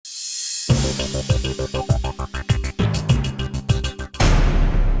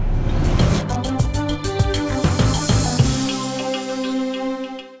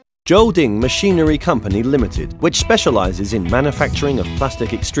GeorDing Machinery Company Limited, which specializes in manufacturing of plastic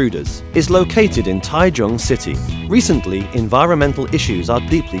extruders, is located in Taichung City. Recently, environmental issues are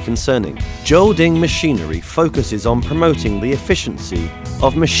deeply concerning. GeorDing Machinery focuses on promoting the efficiency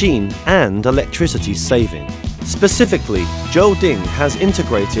of machine and electricity saving. Specifically, GeorDing has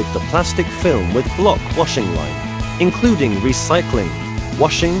integrated the plastic film with block washing line, including recycling,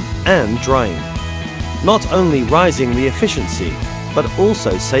 washing and drying. Not only rising the efficiency, but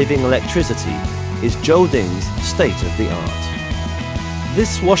also saving electricity is GeorDing's state-of-the-art.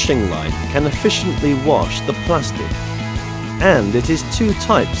 This washing line can efficiently wash the plastic, and it is two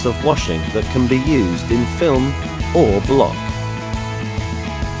types of washing that can be used in film or block.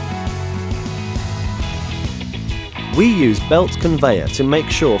 We use belt conveyor to make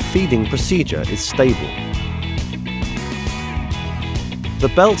sure feeding procedure is stable.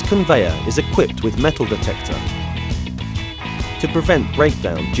 The belt conveyor is equipped with metal detector to prevent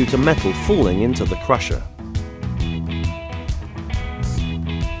breakdown due to metal falling into the crusher.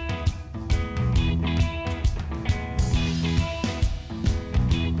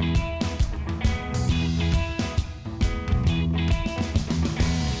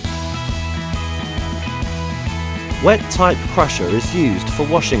 Wet type crusher is used for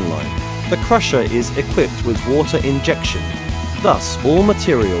washing line. The crusher is equipped with water injection, thus all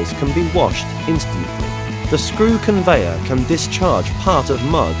materials can be washed instantly. The screw conveyor can discharge part of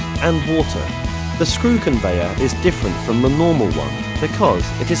mud and water. The screw conveyor is different from the normal one because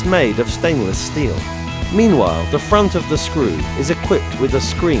it is made of stainless steel. Meanwhile, the front of the screw is equipped with a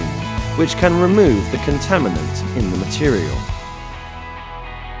screen which can remove the contaminant in the material.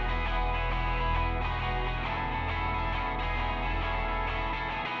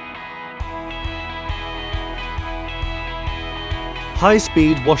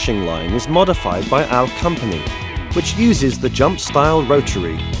 High-speed washing line is modified by our company, which uses the jump-style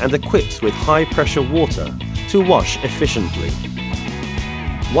rotary and equips with high-pressure water to wash efficiently.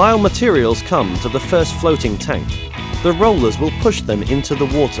 While materials come to the first floating tank, the rollers will push them into the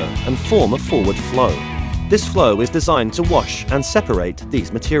water and form a forward flow. This flow is designed to wash and separate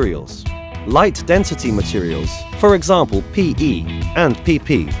these materials. Light-density materials, for example PE and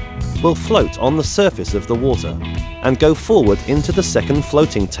PP, will float on the surface of the water and go forward into the second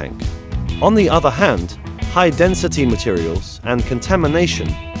floating tank. On the other hand, high-density materials and contamination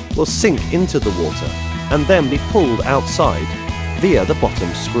will sink into the water and then be pulled outside via the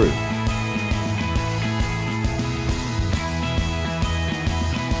bottom screw.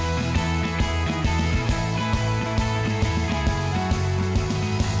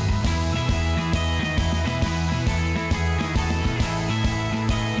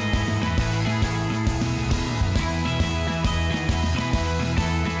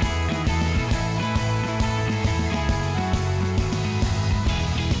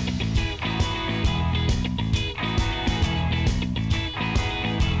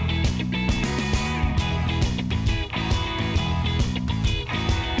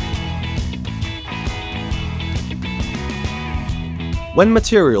 When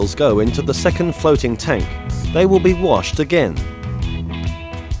materials go into the second floating tank, they will be washed again.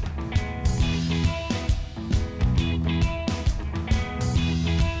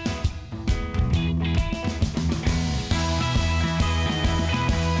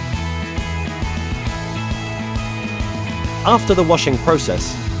 After the washing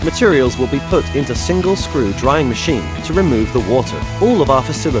process, materials will be put into single-screw drying machine to remove the water. All of our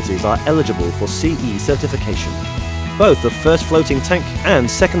facilities are eligible for CE certification. Both the first floating tank and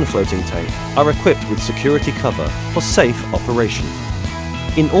second floating tank are equipped with security cover for safe operation.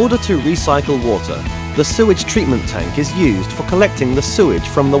 In order to recycle water, the sewage treatment tank is used for collecting the sewage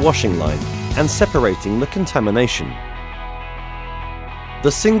from the washing line and separating the contamination.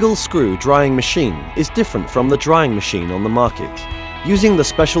 The single-screw drying machine is different from the drying machine on the market. Using the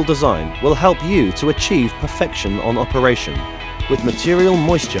special design will help you to achieve perfection on operation, with material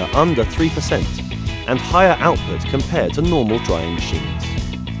moisture under 3%. And higher output compared to normal drying machines.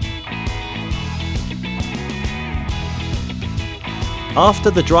 After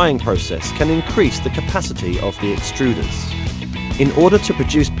the drying process can increase the capacity of the extruders. In order to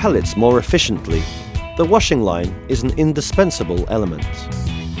produce pellets more efficiently, the washing line is an indispensable element.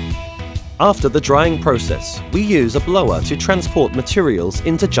 After the drying process, we use a blower to transport materials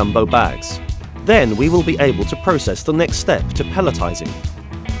into jumbo bags. Then we will be able to process the next step to pelletizing.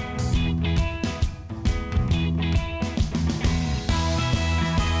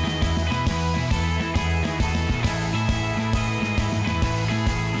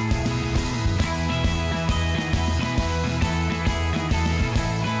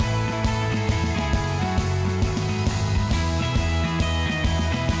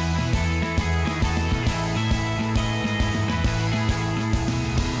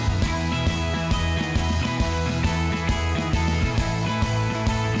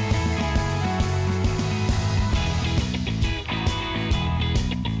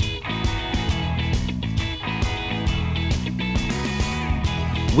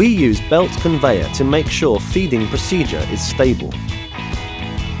 We use belt conveyor to make sure feeding procedure is stable.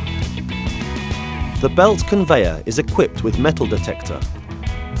 The belt conveyor is equipped with metal detector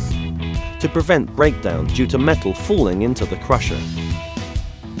to prevent breakdown due to metal falling into the crusher.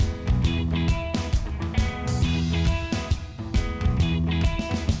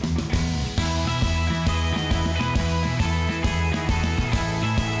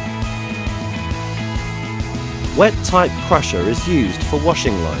 Wet-type crusher is used for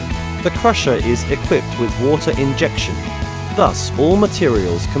washing line. The crusher is equipped with water injection. Thus, all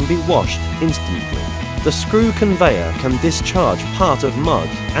materials can be washed instantly. The screw conveyor can discharge part of mud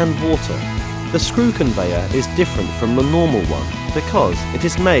and water. The screw conveyor is different from the normal one because it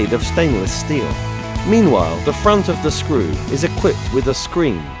is made of stainless steel. Meanwhile, the front of the screw is equipped with a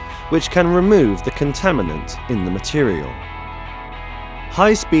screen which can remove the contaminant in the material.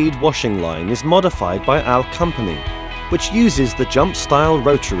 High-speed washing line is modified by our company, which uses the jump-style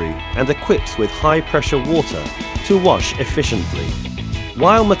rotary and equips with high-pressure water to wash efficiently.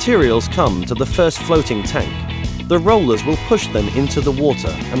 While materials come to the first floating tank, the rollers will push them into the water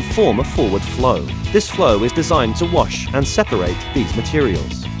and form a forward flow. This flow is designed to wash and separate these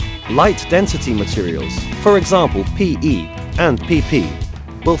materials. Light-density materials, for example PE and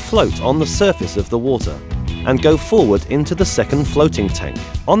PP, will float on the surface of the water and go forward into the second floating tank.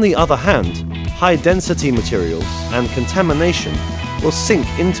 On the other hand, high-density materials and contamination will sink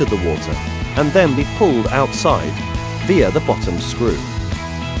into the water and then be pulled outside via the bottom screw.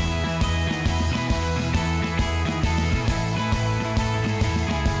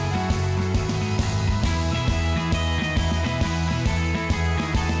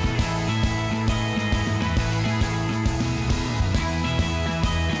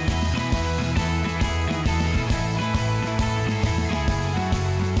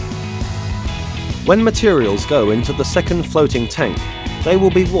 When materials go into the second floating tank, they will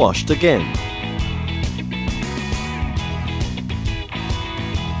be washed again.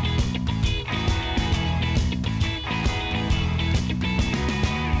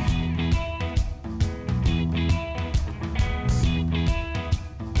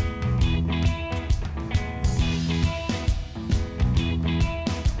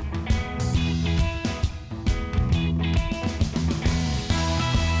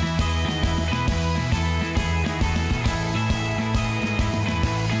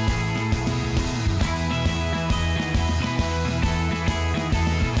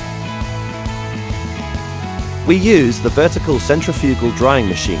 We use the vertical centrifugal drying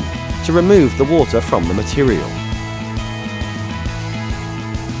machine to remove the water from the material.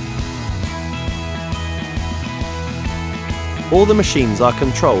 All the machines are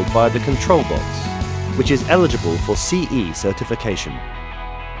controlled by the control box, which is eligible for CE certification.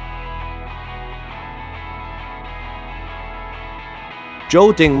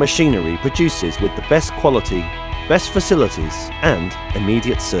 GeorDing machinery produces with the best quality, best facilities and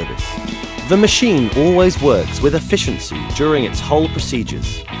immediate service. The machine always works with efficiency during its whole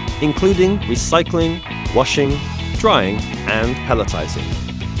procedures, including recycling, washing, drying and pelletizing.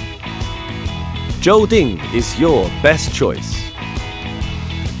 GeorDing is your best choice.